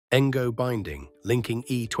ENGO Binding, linking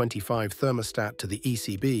E25 thermostat to the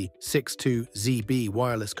ECB62-ZB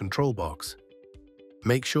wireless control box.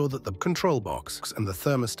 Make sure that the control box and the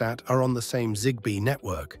thermostat are on the same ZigBee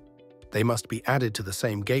network. They must be added to the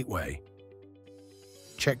same gateway.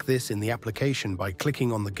 Check this in the application by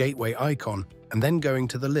clicking on the gateway icon and then going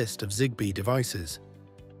to the list of ZigBee devices.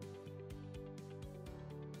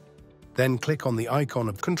 Then click on the icon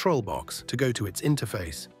of the control box to go to its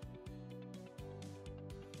interface.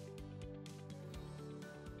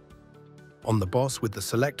 On the box with the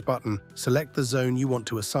Select button, select the zone you want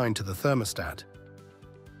to assign to the thermostat.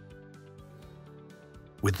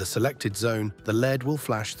 With the selected zone, the LED will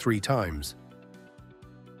flash 3 times.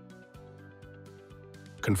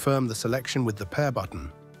 Confirm the selection with the Pair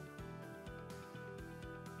button.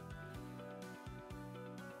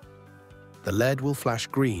 The LED will flash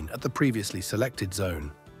green at the previously selected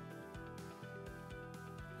zone.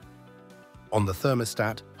 On the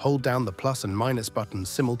thermostat, hold down the plus and minus buttons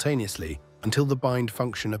simultaneously until the bind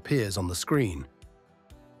function appears on the screen.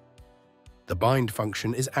 The bind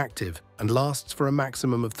function is active and lasts for a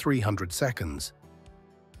maximum of 300 seconds.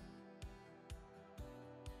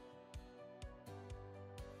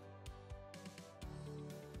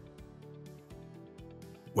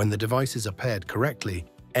 When the devices are paired correctly,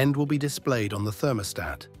 END will be displayed on the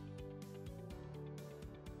thermostat.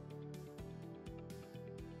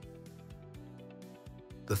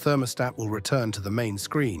 The thermostat will return to the main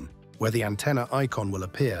screen, where the antenna icon will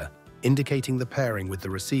appear, indicating the pairing with the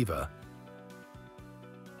receiver.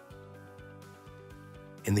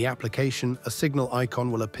 In the application, a signal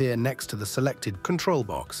icon will appear next to the selected control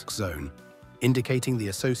box zone, indicating the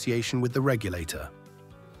association with the regulator.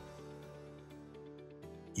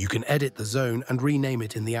 You can edit the zone and rename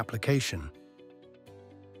it in the application.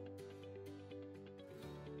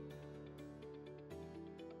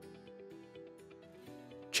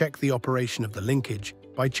 Check the operation of the linkage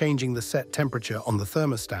by changing the set temperature on the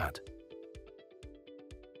thermostat.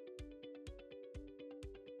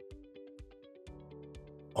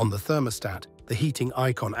 On the thermostat, the heating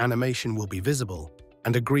icon animation will be visible,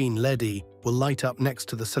 and a green LED will light up next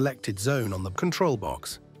to the selected zone on the control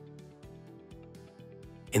box.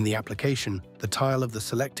 In the application, the tile of the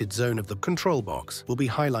selected zone of the control box will be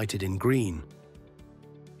highlighted in green.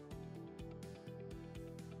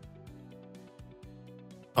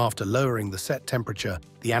 After lowering the set temperature,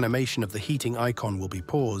 the animation of the heating icon will be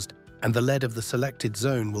paused, and the LED of the selected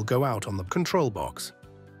zone will go out on the control box.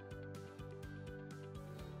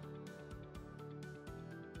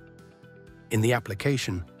 In the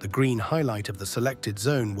application, the green highlight of the selected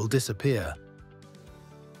zone will disappear.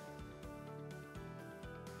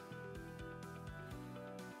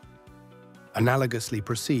 Analogously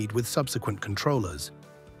proceed with subsequent controllers.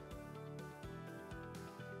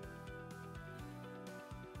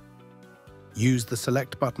 Use the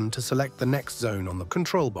Select button to select the next zone on the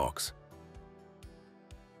control box.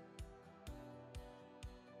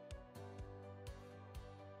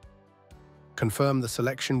 Confirm the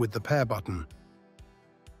selection with the Pair button.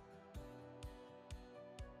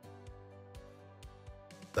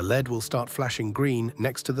 The LED will start flashing green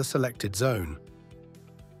next to the selected zone.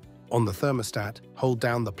 On the thermostat, hold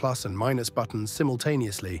down the plus and minus buttons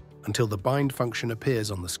simultaneously until the bind function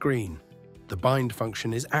appears on the screen. The bind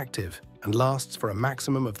function is active and lasts for a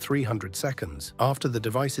maximum of 300 seconds. After the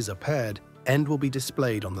devices are paired, END will be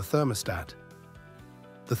displayed on the thermostat.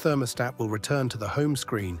 The thermostat will return to the home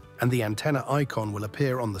screen and the antenna icon will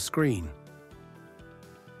appear on the screen.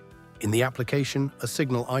 In the application, a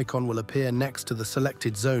signal icon will appear next to the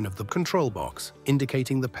selected zone of the control box,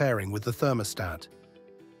 indicating the pairing with the thermostat.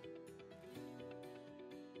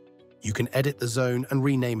 You can edit the zone and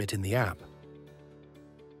rename it in the app.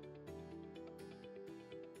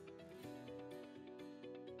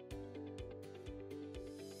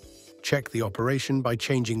 Check the operation by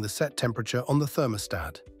changing the set temperature on the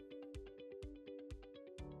thermostat.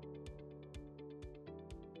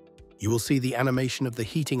 You will see the animation of the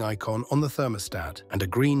heating icon on the thermostat, and a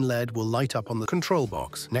green LED will light up on the control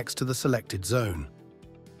box next to the selected zone.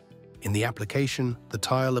 In the application, the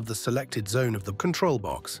tile of the selected zone of the control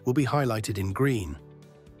box will be highlighted in green.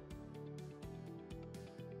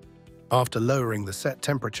 After lowering the set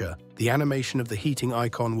temperature, the animation of the heating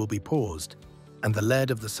icon will be paused, and the LED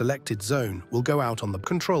of the selected zone will go out on the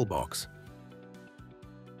control box.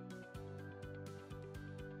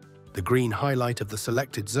 The green highlight of the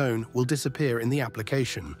selected zone will disappear in the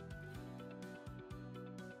application.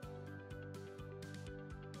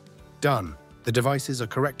 Done. The devices are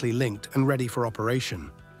correctly linked and ready for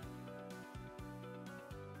operation.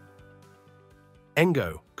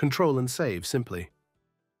 ENGO, control and save simply.